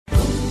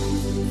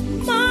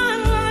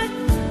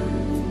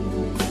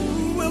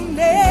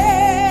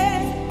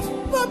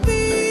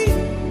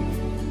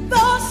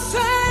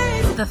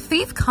the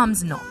thief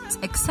comes not,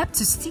 except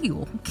to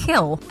steal,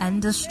 kill,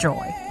 and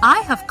destroy.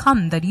 I have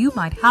come that you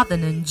might have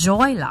and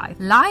enjoy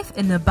life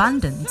in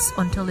abundance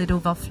until it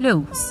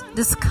overflows.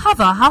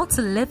 Discover how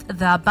to live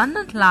the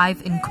abundant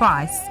life in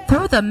Christ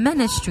through the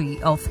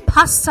ministry of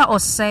Pastor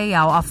Osei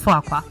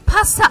Afuakwa.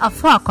 Pastor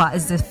Afuakwa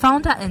is the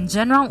founder and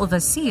general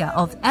overseer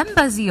of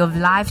Embassy of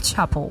Life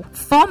Chapel,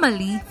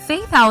 formerly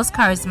Faith House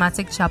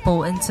Charismatic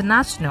Chapel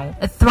International,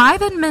 a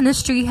thriving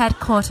ministry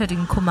headquartered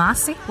in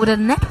Kumasi with a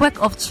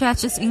network of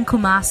churches in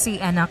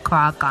Kumasi and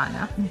Accra,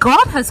 Ghana.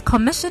 God has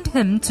commissioned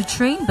him to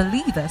train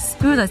believers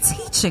through the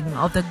teaching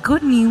of the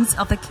good news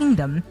of the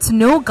kingdom to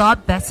know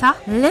God better,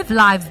 live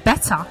life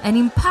better, and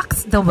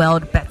impact the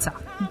world better.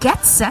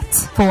 Get set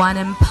for an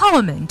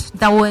empowerment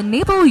that will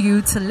enable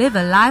you to live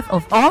a life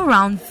of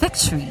all-round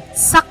victory,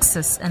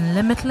 success, and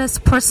limitless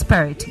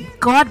prosperity.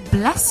 God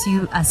bless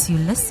you as you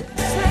listen.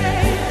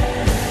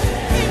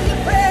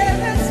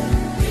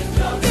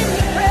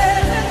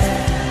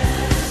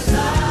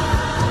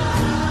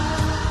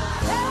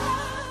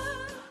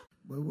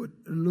 We would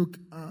look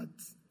at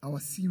our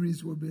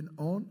series we've been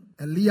on.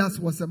 Elias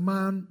was a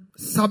man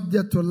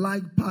subject to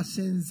like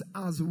passions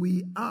as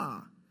we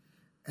are.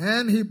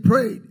 And he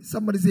prayed.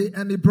 Somebody say,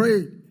 and he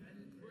prayed.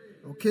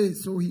 Okay,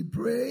 so he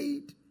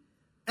prayed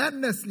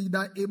earnestly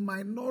that it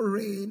might not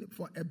rain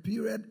for a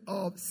period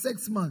of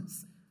 6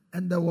 months.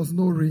 And there was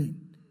no rain.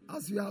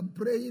 As we are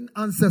praying,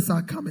 answers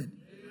are coming.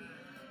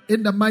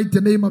 In the mighty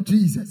name of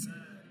Jesus.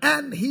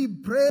 And he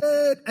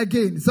prayed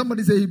again.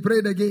 Somebody say he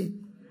prayed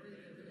again.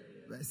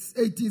 Verse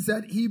 18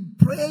 said, he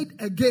prayed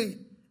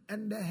again.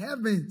 And the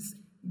heavens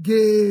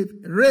gave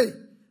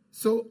rain.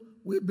 So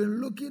we've been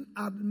looking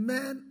at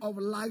men of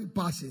like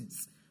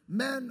passions.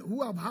 Men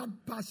who have had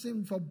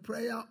passion for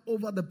prayer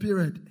over the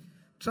period.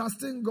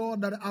 Trusting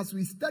God that as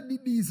we study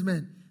these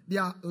men,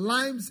 their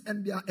lives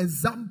and their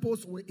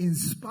examples will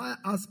inspire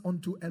us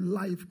onto a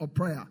life of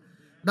prayer.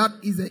 That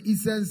is the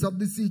essence of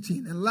this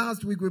teaching. And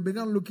last week we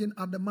began looking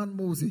at the man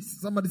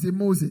Moses. Somebody say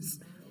Moses.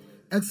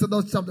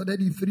 Exodus chapter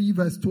 33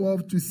 verse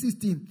 12 to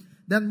 16.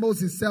 Then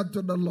Moses said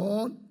to the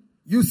Lord,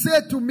 you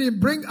said to me,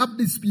 bring up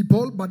these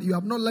people, but you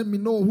have not let me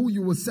know who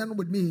you will send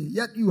with me.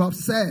 Yet you have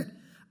said,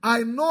 I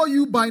know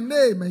you by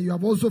name, and you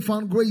have also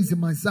found grace in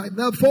my sight.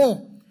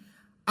 Therefore,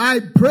 I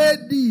pray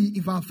thee,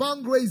 if I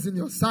found grace in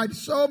your sight,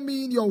 show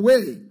me in your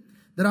way,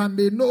 that I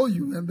may know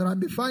you, and that I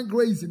may find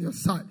grace in your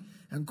sight.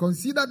 And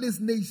consider this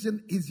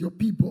nation is your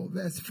people.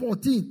 Verse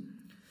 14.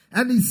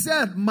 And he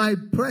said, my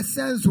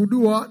presence will do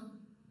what?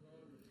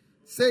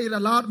 Say it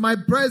aloud. My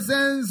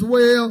presence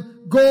will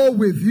go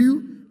with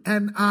you.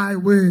 And I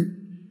will.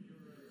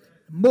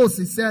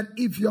 Moses said,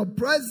 if your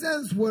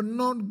presence will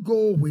not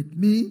go with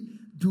me,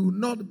 do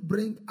not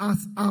bring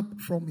us up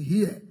from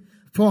here.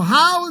 For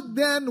how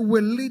then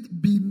will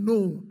it be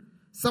known?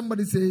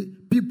 Somebody say,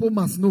 people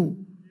must know.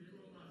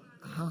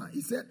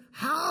 He said,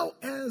 how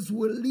else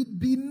will it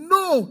be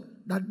known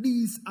that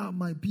these are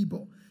my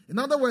people? In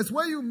other words,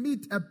 when you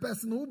meet a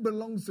person who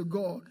belongs to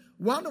God,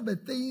 one of the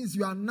things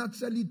you are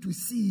naturally to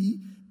see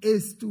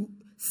is to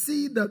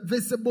see the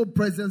visible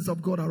presence of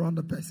God around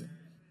the person.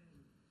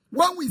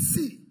 When we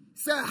see,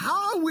 say,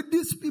 how will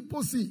these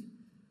people see?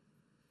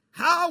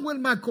 How will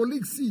my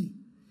colleagues see?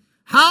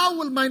 How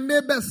will my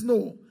neighbors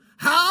know?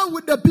 How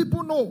will the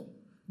people know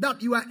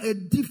that you are a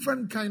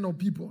different kind of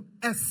people?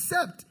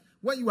 Except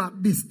when you are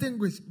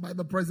distinguished by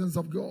the presence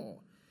of God.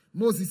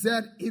 Moses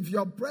said, if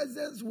your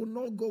presence will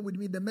not go with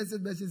me, the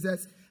Message version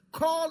says,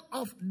 call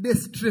off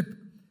this trip.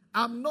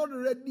 I'm not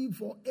ready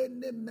for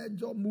any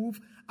major move.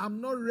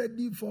 I'm not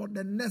ready for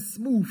the next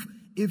move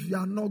if you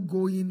are not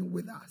going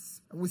with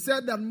us. And we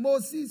said that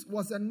Moses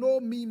was a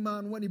no-me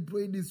man when he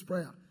prayed this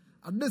prayer.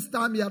 At this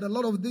time, he had a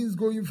lot of things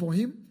going for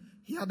him.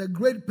 He had a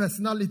great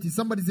personality.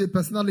 Somebody say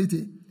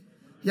personality.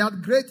 He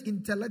had great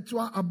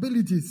intellectual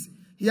abilities.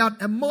 He had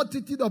a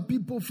multitude of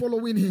people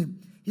following him.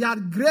 He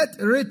had great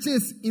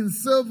riches in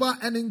silver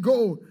and in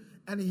gold.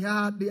 And he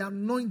had the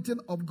anointing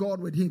of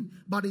God with him.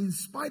 But in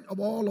spite of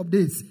all of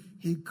this,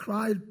 he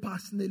cried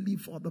passionately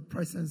for the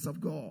presence of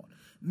God.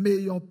 May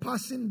your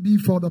passion be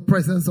for the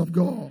presence of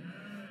God.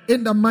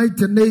 In the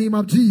mighty name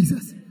of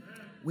Jesus.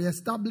 We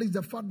establish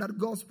the fact that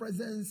God's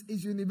presence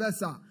is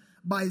universal.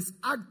 But his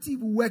active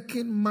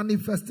working,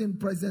 manifesting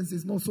presence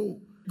is not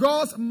so.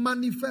 God's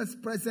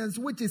manifest presence,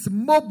 which is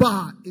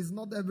mobile, is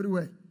not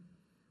everywhere.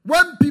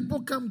 When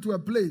people come to a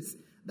place,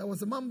 there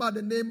was a man by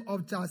the name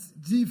of Charles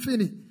G.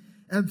 Finney.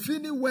 And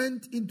Finney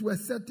went into a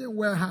certain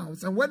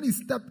warehouse. And when he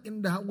stepped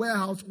in the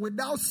warehouse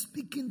without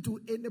speaking to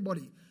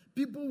anybody,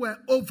 people were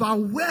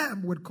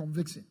overwhelmed with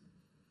conviction.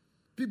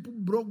 People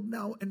broke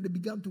down and they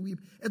began to weep.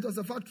 It was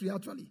a factory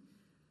actually.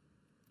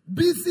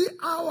 Busy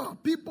hour.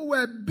 People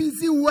were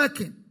busy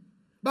working.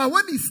 But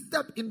when he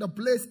stepped in the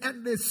place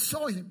and they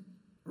saw him,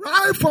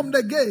 right from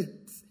the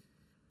gate,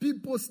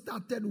 people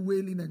started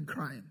wailing and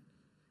crying.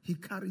 He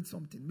carried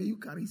something. May you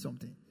carry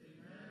something.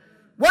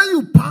 When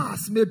you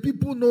pass, may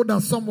people know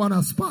that someone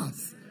has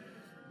passed.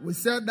 We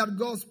said that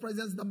God's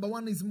presence, number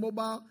one, is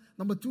mobile.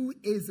 Number two,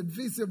 is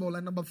visible.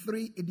 And number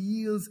three, it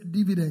yields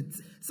dividends.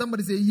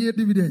 Somebody say, yield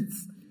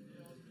dividends.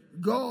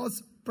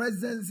 God's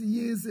presence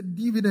yields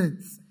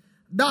dividends.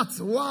 That's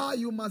why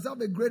you must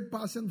have a great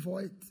passion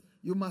for it.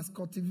 You must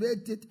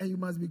cultivate it and you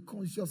must be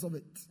conscious of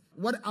it.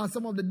 What are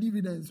some of the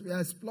dividends? We are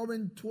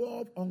exploring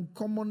 12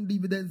 uncommon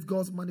dividends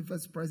God's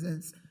manifest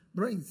presence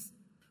brings.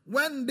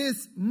 When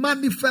this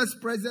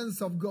manifest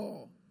presence of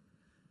God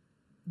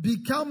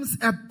becomes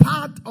a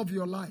part of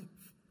your life,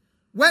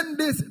 when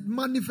this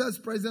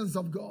manifest presence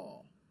of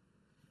God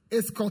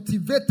is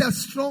cultivated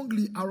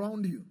strongly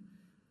around you,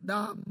 there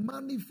are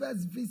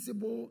manifest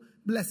visible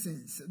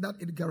blessings that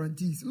it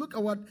guarantees. Look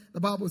at what the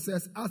Bible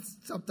says, Acts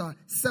chapter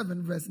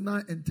 7 verse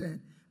 9 and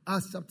 10.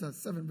 Acts chapter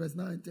 7 verse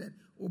 9 and 10.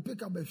 We'll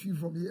pick up a few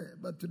from here,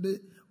 but today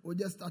we'll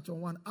just touch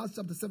on one. Acts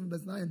chapter 7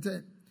 verse 9 and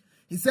 10.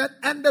 He said,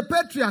 and the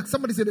patriarchs,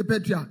 somebody say the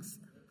patriarchs.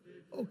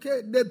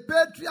 Okay, the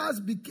patriarchs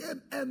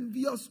became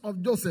envious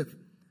of Joseph.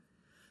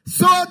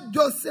 Sold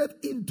Joseph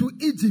into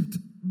Egypt,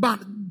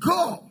 but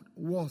God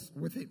was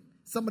with him.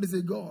 Somebody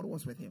say God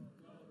was with him.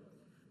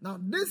 Now,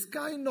 this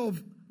kind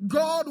of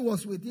God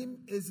was with him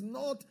is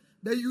not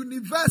the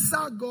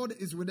universal God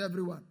is with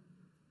everyone.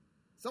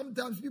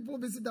 Sometimes people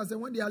visit us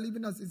and when they are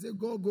leaving us, they say,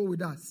 God, go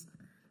with us.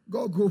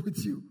 God, go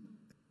with you.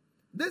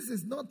 This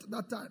is not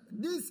that time.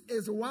 This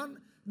is one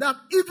that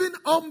even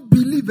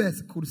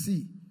unbelievers could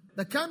see.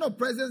 The kind of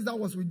presence that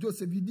was with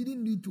Joseph, you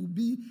didn't need to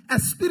be a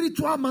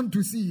spiritual man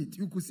to see it.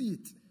 You could see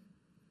it.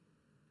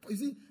 You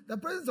see, the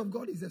presence of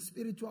God is a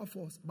spiritual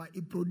force, but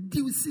it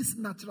produces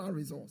natural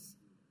results.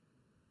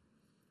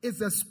 It's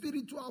a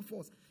spiritual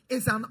force.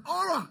 It's an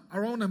aura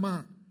around a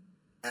man,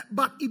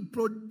 but it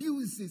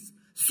produces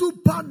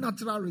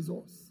supernatural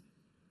results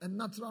and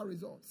natural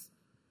results.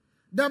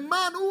 The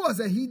man who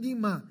was a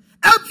hidden man,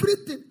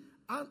 everything,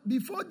 and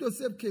before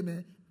Joseph came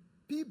in,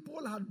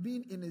 people had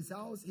been in his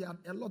house. He had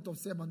a lot of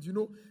servants. You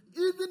know,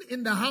 even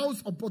in the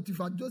house of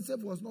Potiphar,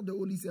 Joseph was not the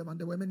only servant.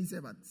 There were many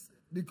servants.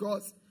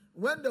 Because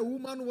when the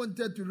woman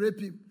wanted to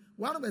rape him,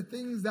 one of the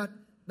things that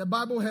the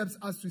Bible helps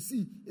us to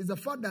see is the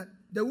fact that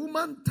the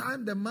woman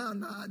timed the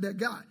man, the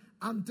guy,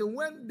 until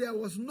when there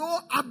was no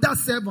other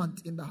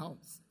servant in the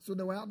house. So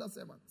there were other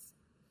servants.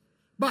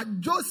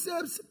 But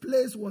Joseph's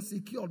place was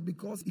secured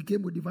because he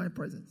came with divine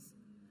presence.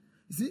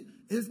 You see,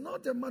 it's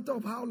not a matter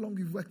of how long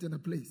you've worked in a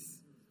place.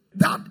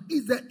 That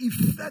is the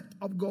effect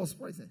of God's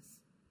presence.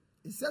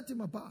 It set him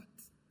apart.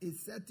 It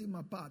set him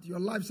apart. Your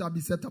life shall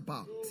be set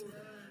apart.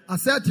 I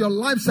said your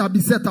life shall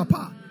be set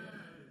apart.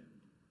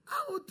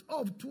 Out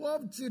of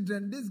 12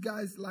 children, this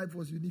guy's life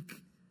was unique.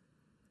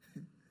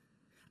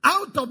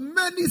 Out of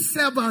many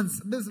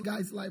servants, this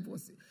guy's life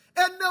was.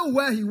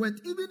 Anywhere he went,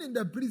 even in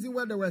the prison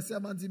where there were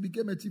servants, he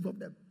became a chief of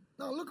them.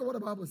 Now look at what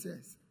the Bible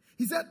says.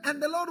 He said,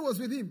 and the Lord was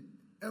with him.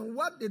 And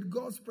what did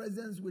God's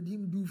presence with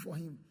him do for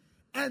him?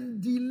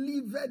 And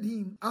delivered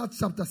him. Acts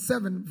chapter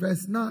 7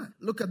 verse 9.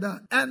 Look at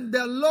that. And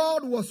the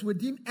Lord was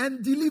with him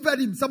and delivered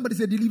him. Somebody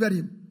say delivered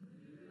him.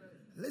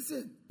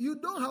 Listen, you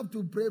don't have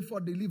to pray for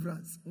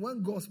deliverance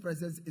when God's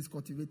presence is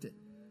cultivated.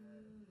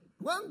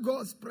 When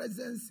God's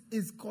presence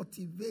is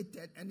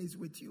cultivated and is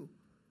with you,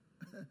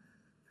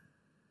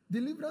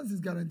 deliverance is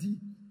guaranteed.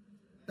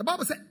 The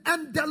Bible said,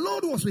 and the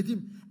Lord was with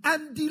him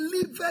and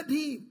delivered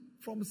him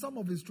from some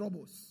of his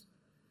troubles.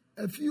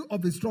 A few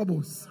of his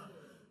troubles.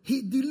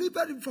 He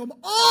delivered him from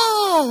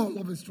all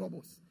of his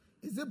troubles.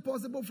 Is it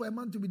possible for a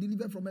man to be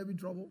delivered from every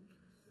trouble?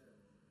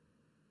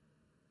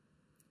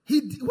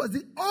 He was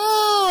the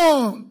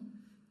all.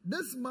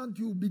 This month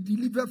you will be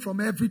delivered from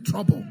every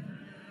trouble.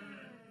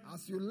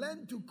 As you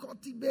learn to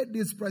cultivate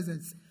this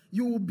presence,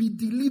 you will be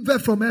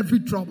delivered from every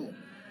trouble.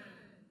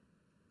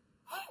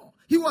 Oh,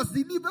 he was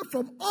delivered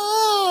from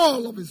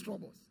all of his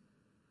troubles.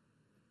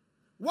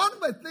 One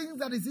of the things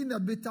that is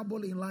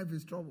inevitable in life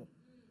is trouble.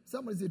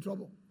 Somebody say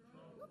trouble.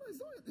 No,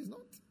 it's not.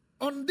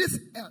 On this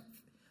earth,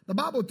 the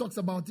Bible talks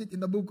about it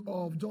in the book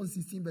of John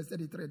 16 verse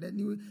 33, the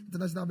New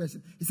International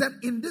Version. He said,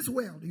 in this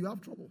world you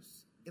have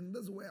troubles. In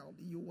this world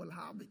you will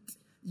have it.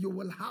 You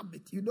will have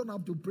it. You don't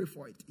have to pray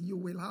for it. You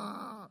will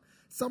have.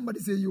 Somebody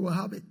say you will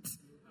have it.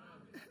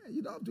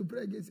 You don't have to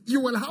pray against it.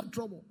 You will have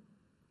trouble.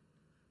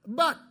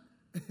 But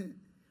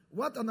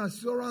what an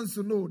assurance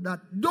to know that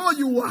though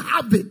you will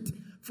have it,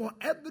 for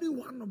every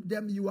one of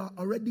them you are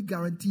already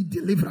guaranteed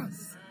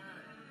deliverance.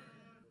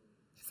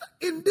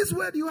 In this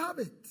world you have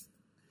it.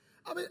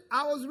 I mean,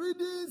 I was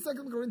reading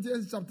 2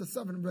 Corinthians chapter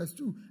 7 verse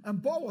 2,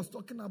 and Paul was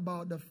talking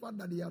about the fact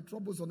that he had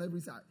troubles on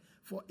every side.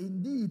 For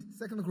indeed,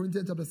 2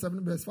 Corinthians chapter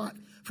 7 verse 5,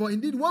 for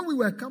indeed when we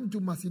were come to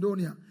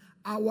Macedonia,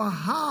 our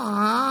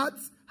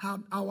hearts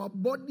have, our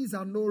bodies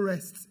have no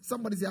rest.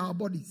 Somebody say our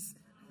bodies.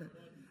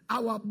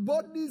 Our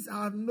bodies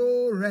have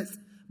no rest,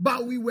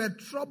 but we were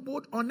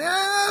troubled on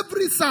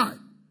every side.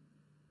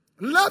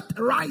 Left,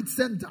 right,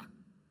 center.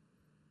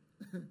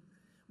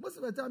 Most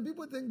of the time,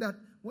 people think that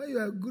when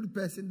you're a good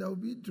person, there will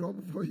be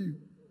trouble for you.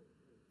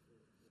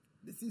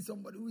 They see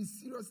somebody who is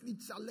seriously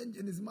challenged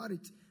in his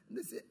marriage, and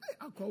they say, hey,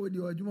 I'll call with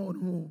you.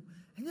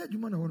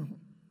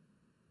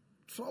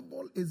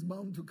 Trouble is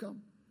bound to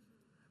come.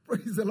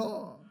 Praise the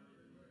Lord.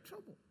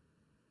 Trouble.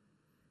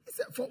 He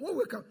said, for what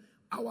we come,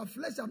 our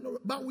flesh have no,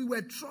 but we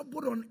were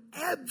troubled on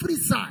every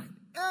side.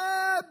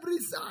 Every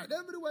side,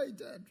 everywhere he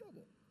turned,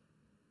 trouble.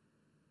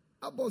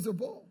 Apostle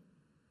Paul,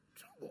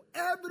 trouble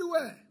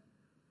everywhere.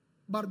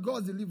 But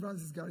God's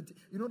deliverance is guaranteed.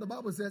 You know, the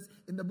Bible says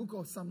in the book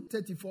of Psalm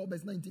 34,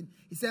 verse 19,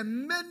 it said,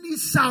 many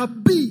shall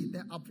be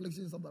the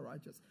afflictions of the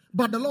righteous.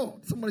 But the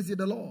Lord, somebody say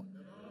the Lord.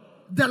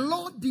 The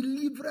Lord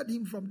delivered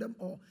him from them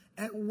all.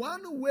 And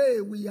one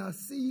way we are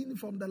seeing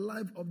from the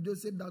life of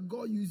Joseph that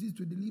God uses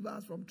to deliver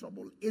us from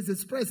trouble is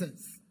his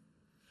presence.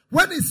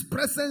 When his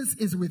presence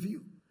is with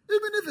you,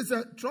 even if it's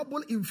a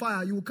trouble in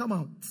fire, you will come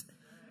out.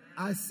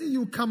 I see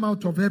you come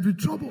out of every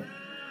trouble.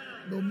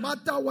 No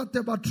matter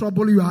whatever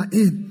trouble you are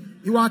in,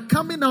 you are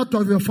coming out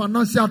of your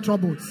financial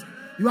troubles.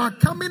 You are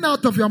coming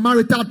out of your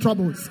marital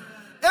troubles.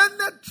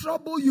 Any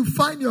trouble you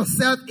find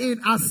yourself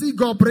in, I see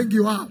God bring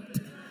you out.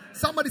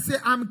 Somebody say,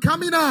 I'm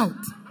coming out.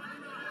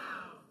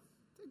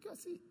 Take your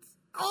seat.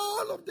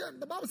 All of them.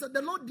 The Bible said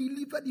the Lord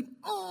delivered him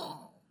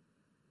all.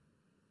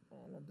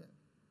 All of them.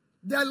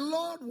 The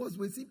Lord was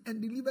with him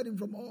and delivered him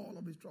from all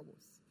of his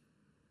troubles.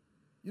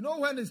 You know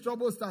when his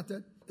trouble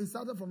started? It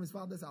started from his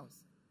father's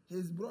house.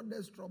 His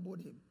brothers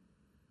troubled him.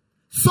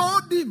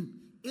 Sold him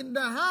in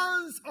the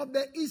hands of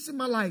the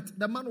Ishmaelites.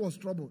 The man was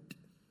troubled.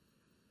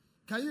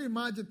 Can you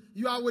imagine?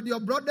 You are with your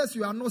brothers,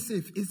 you are not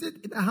safe. Is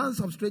it in the hands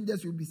of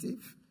strangers you'll be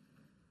safe?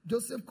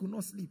 Joseph could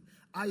not sleep.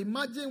 I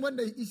imagine when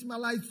the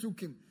Ishmaelites took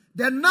him,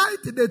 the night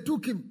they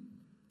took him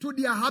to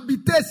their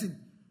habitation,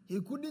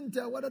 he couldn't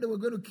tell whether they were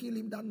going to kill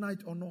him that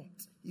night or not.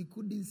 He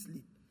couldn't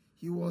sleep.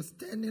 He was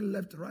turning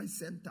left, right,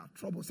 center.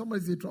 Trouble.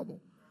 Somebody say trouble.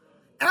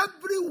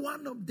 Every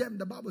one of them,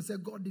 the Bible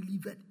said, God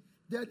delivered.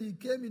 Then he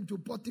came into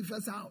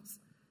Potiphar's house.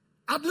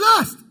 At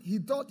last, he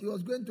thought he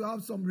was going to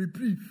have some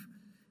reprieve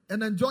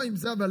and enjoy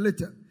himself a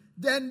little.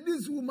 Then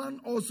this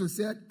woman also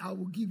said, I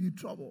will give you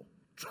trouble.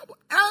 Trouble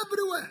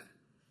everywhere.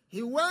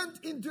 He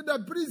went into the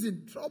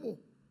prison. Trouble.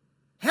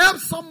 Help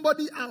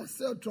somebody else,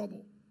 sell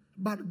trouble.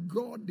 But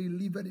God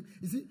delivered him.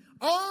 You see,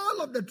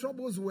 all of the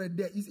troubles were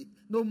there. You see,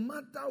 no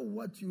matter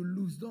what you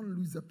lose, don't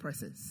lose the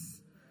presence.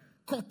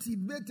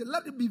 Cultivate it.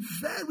 Let it be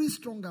very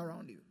strong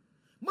around you.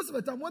 Most of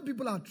the time, when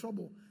people are in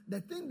trouble, the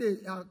thing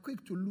they are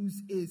quick to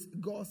lose is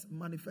God's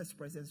manifest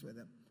presence with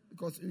them.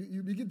 Because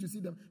you begin to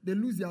see them. They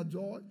lose their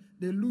joy.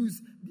 They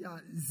lose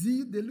their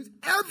zeal. They lose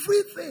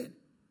everything.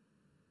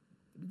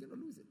 They begin to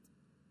lose it.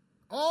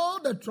 All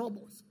the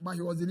troubles, but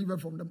he was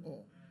delivered from them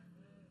all.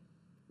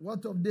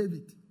 What of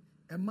David?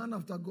 A man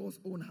after God's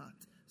own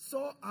heart.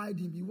 Saul eyed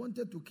him. He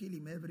wanted to kill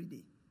him every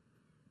day.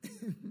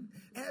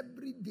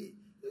 Every day.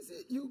 You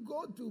see, you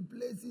go to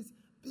places,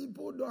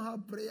 people don't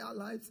have prayer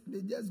lives.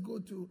 They just go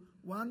to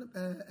one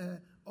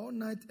all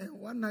night, and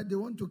one night they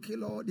want to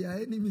kill all their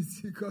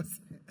enemies because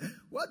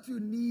what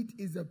you need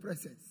is the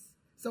presence.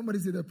 Somebody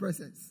say the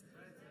presence.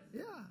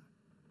 Yeah.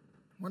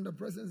 When the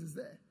presence is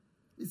there.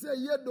 He said,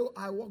 yet though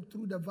I walk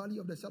through the valley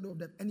of the shadow of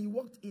death. And he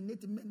walked in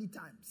it many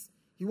times.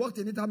 He walked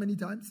in it how many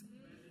times?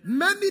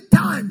 Many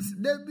times.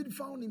 David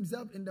found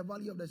himself in the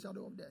valley of the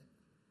shadow of death.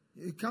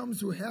 He comes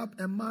to help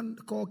a man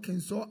called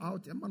King Saul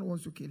out. A man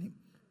wants to kill him.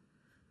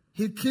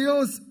 He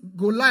kills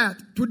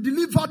Goliath to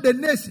deliver the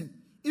nation.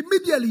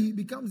 Immediately he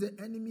becomes the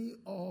enemy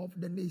of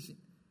the nation.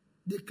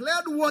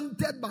 Declared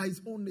wanted by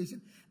his own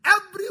nation.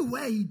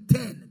 Everywhere he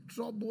turned,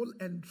 trouble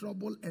and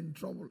trouble and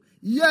trouble.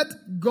 Yet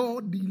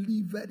God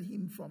delivered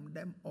him from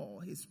them all,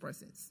 his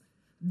presence.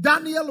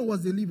 Daniel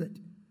was delivered.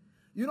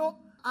 You know,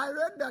 I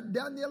read that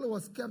Daniel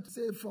was kept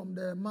safe from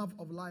the mouth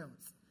of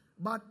lions.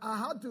 But I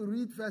had to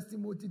read 1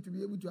 Timothy to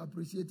be able to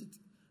appreciate it.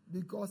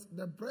 Because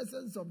the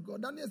presence of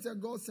God, Daniel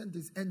said God sent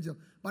his angel.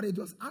 But it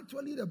was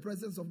actually the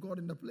presence of God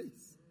in the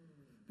place.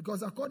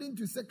 Because according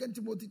to 2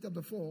 Timothy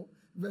chapter 4,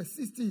 verse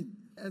 16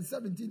 and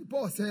 17,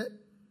 Paul said,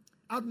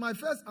 at my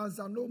first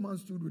answer, no man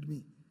stood with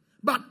me.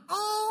 But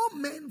all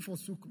men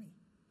forsook me.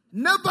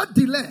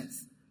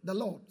 Nevertheless, the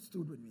Lord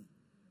stood with me.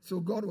 So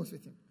God was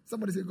with him.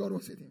 Somebody say, God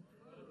was with him.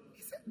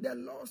 He said, the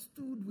Lord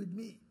stood with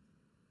me.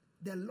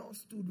 The Lord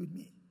stood with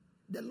me.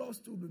 The Lord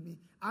stood with me.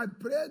 I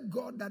pray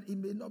God that he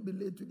may not be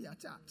laid to their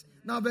charge.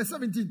 Now verse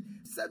 17.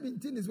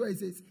 17 is where he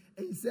says,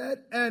 he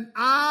said, and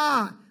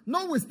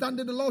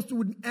notwithstanding the Lord stood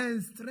with me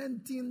and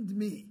strengthened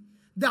me,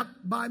 that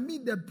by me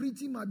the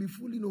preaching might be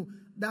fully known,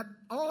 that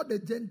all the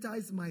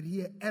Gentiles might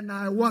hear. And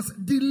I was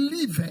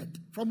delivered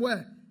from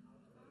where?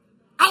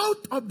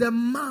 Out of the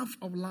mouth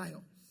of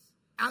lions.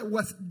 I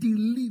was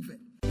delivered.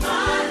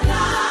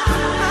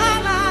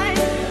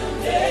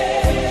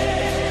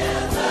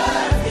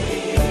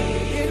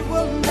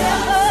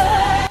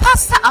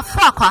 Pastor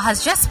Afrakwa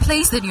has just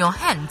placed in your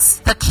hands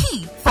the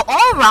key for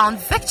all-round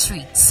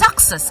victory,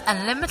 success,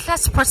 and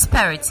limitless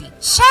prosperity.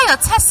 Share your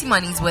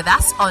testimonies with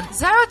us on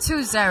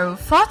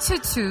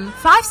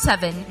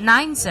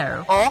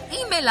 020-422-5790 or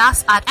email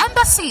us at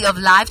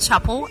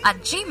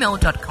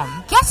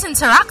embassyoflifechapel@gmail.com. Get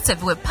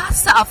interactive with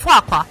Pastor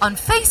Afrakwa on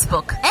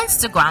Facebook,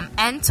 Instagram,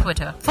 and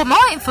Twitter. For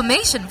more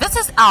information,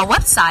 visit our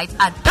website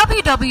at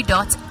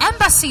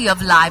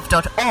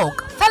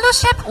www.embassyoflife.org.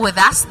 Fellowship with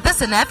us this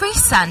and every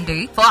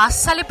Sunday for our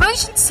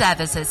celebration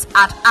services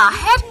at our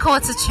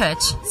headquarters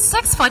church,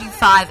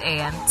 6:45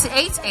 a.m. to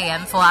 8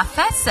 a.m. for our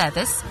first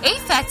service,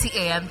 8:30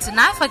 a.m. to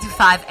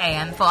 9:45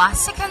 a.m. for our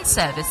second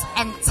service,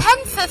 and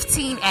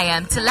 10:15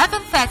 a.m. to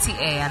 11:30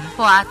 a.m.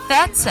 for our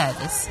third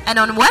service. And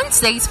on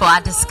Wednesdays for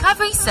our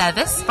discovery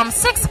service from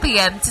 6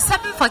 p.m. to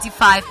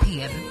 7:45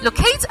 p.m.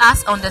 Locate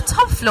us on the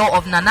top floor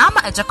of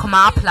Nanama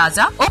Ejakoma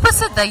Plaza,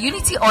 opposite the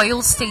Unity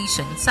Oil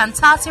Station,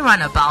 Santati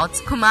Runabout,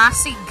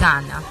 Kumasi,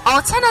 Ghana.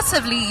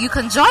 Alternatively, you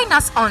can join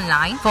us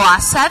online for our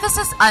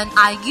services on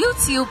our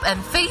YouTube and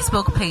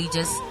Facebook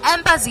pages,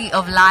 Embassy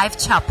of Life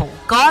Chapel.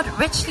 God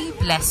richly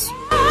bless you.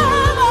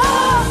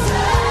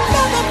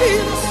 Never be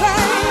the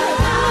same.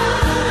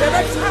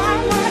 Every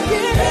time I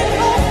get